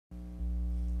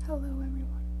Hello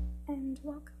everyone, and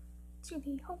welcome to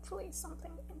the Hopefully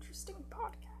Something Interesting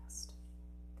podcast.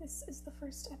 This is the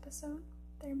first episode,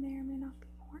 there may or may not be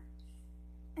more,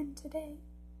 and today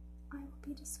I will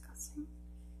be discussing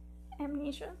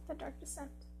Amnesia, The Dark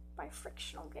Descent by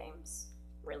Frictional Games,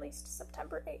 released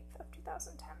September 8th of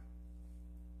 2010.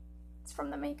 It's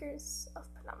from the makers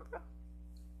of Penumbra.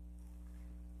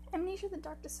 Amnesia, The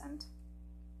Dark Descent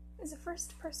is a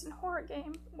first-person horror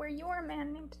game where you are a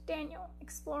man named Daniel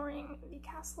exploring the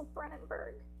castle of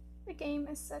Brennenburg. The game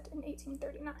is set in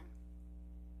 1839.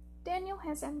 Daniel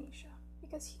has amnesia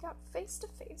because he got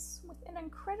face-to-face with an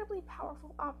incredibly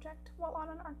powerful object while on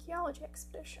an archaeology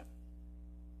expedition.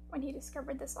 When he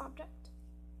discovered this object,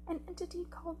 an entity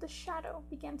called the Shadow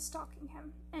began stalking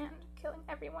him and killing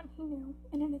everyone he knew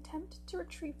in an attempt to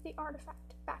retrieve the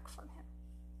artifact back from him.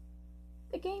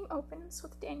 The game opens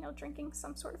with Daniel drinking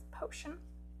some sort of potion,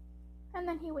 and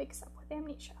then he wakes up with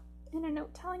amnesia, in a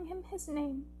note telling him his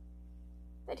name,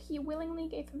 that he willingly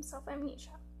gave himself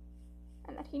amnesia,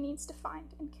 and that he needs to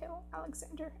find and kill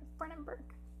Alexander of Brennenburg.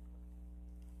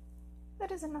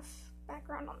 That is enough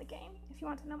background on the game. If you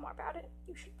want to know more about it,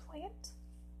 you should play it.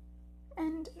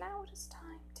 And now it is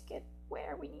time to get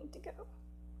where we need to go.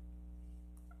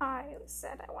 I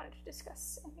said I wanted to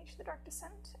discuss Amnesia, The Dark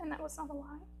Descent, and that was not a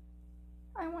lie.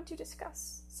 I want to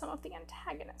discuss some of the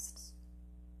antagonists,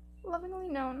 lovingly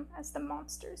known as the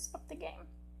monsters of the game.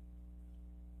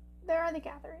 There are the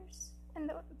Gatherers, and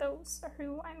those are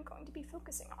who I'm going to be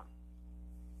focusing on.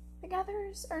 The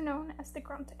Gatherers are known as the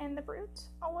Grunt and the Brute,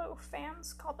 although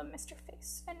fans call them Mr.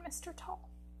 Face and Mr. Tall.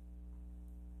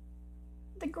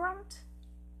 The Grunt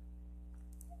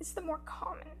is the more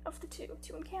common of the two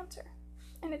to encounter,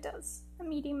 and it does a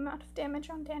medium amount of damage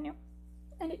on Daniel,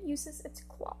 and it uses its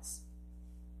claws.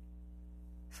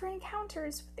 For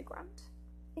encounters with the Grunt,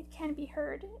 it can be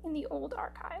heard in the old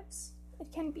archives,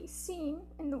 it can be seen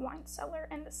in the wine cellar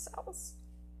and the cells,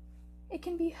 it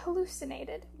can be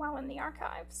hallucinated while in the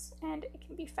archives, and it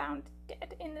can be found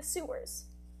dead in the sewers.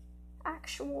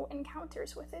 Actual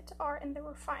encounters with it are in the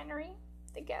refinery,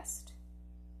 the guest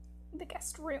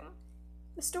room,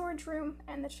 the storage room,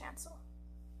 and the chancel.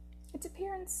 Its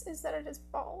appearance is that it is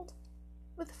bald,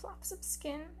 with flaps of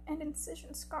skin and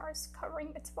incision scars covering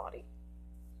its body.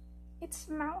 Its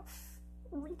mouth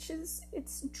reaches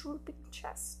its drooping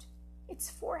chest,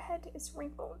 its forehead is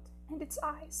wrinkled, and its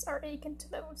eyes are akin to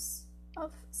those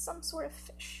of some sort of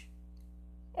fish.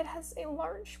 It has a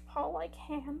large paw-like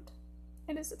hand,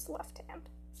 it is its left hand,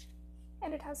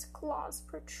 and it has claws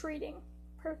protruding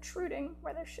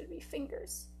where there should be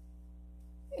fingers.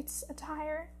 Its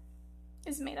attire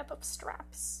is made up of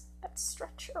straps that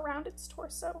stretch around its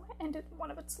torso and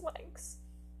one of its legs.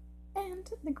 And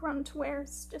the Grunt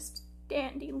wears just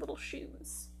dandy little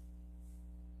shoes.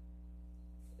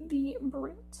 The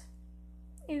Brute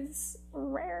is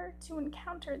rarer to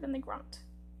encounter than the Grunt,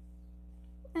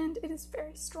 and it is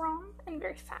very strong and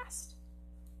very fast,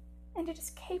 and it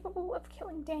is capable of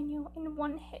killing Daniel in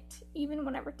one hit, even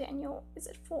whenever Daniel is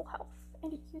at full health,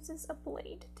 and it uses a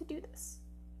blade to do this.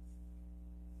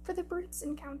 For the Brute's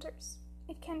encounters,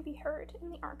 it can be heard in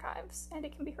the archives, and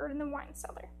it can be heard in the wine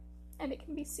cellar, and it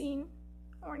can be seen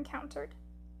or encountered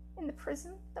in the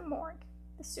prison, the morgue,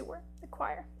 the sewer, the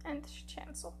choir, and the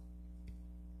chancel.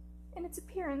 In its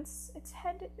appearance, its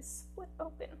head is split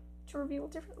open to reveal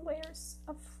different layers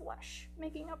of flesh,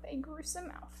 making up a gruesome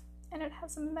mouth, and it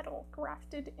has metal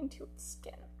grafted into its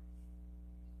skin.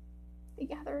 The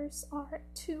Gatherers are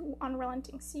two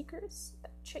unrelenting seekers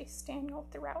that chase Daniel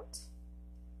throughout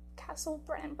Castle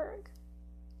Brennenburg,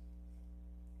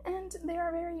 and they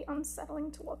are very unsettling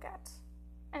to look at,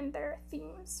 and their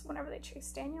themes, whenever they chase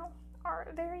Daniel,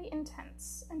 are very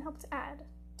intense and help to add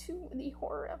to the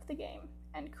horror of the game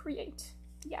and create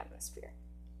the atmosphere.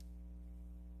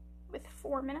 With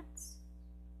 4 minutes,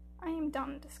 I am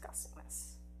done discussing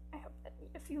this. I hope that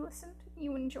if you listened,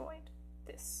 you enjoyed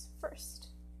this first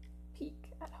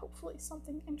peek at hopefully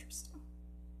something interesting.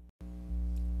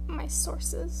 My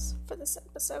sources for this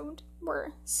episode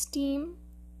were Steam,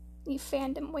 the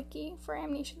fandom wiki for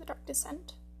Amnesia, The Dark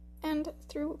Descent, and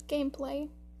through gameplay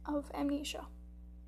of Amnesia.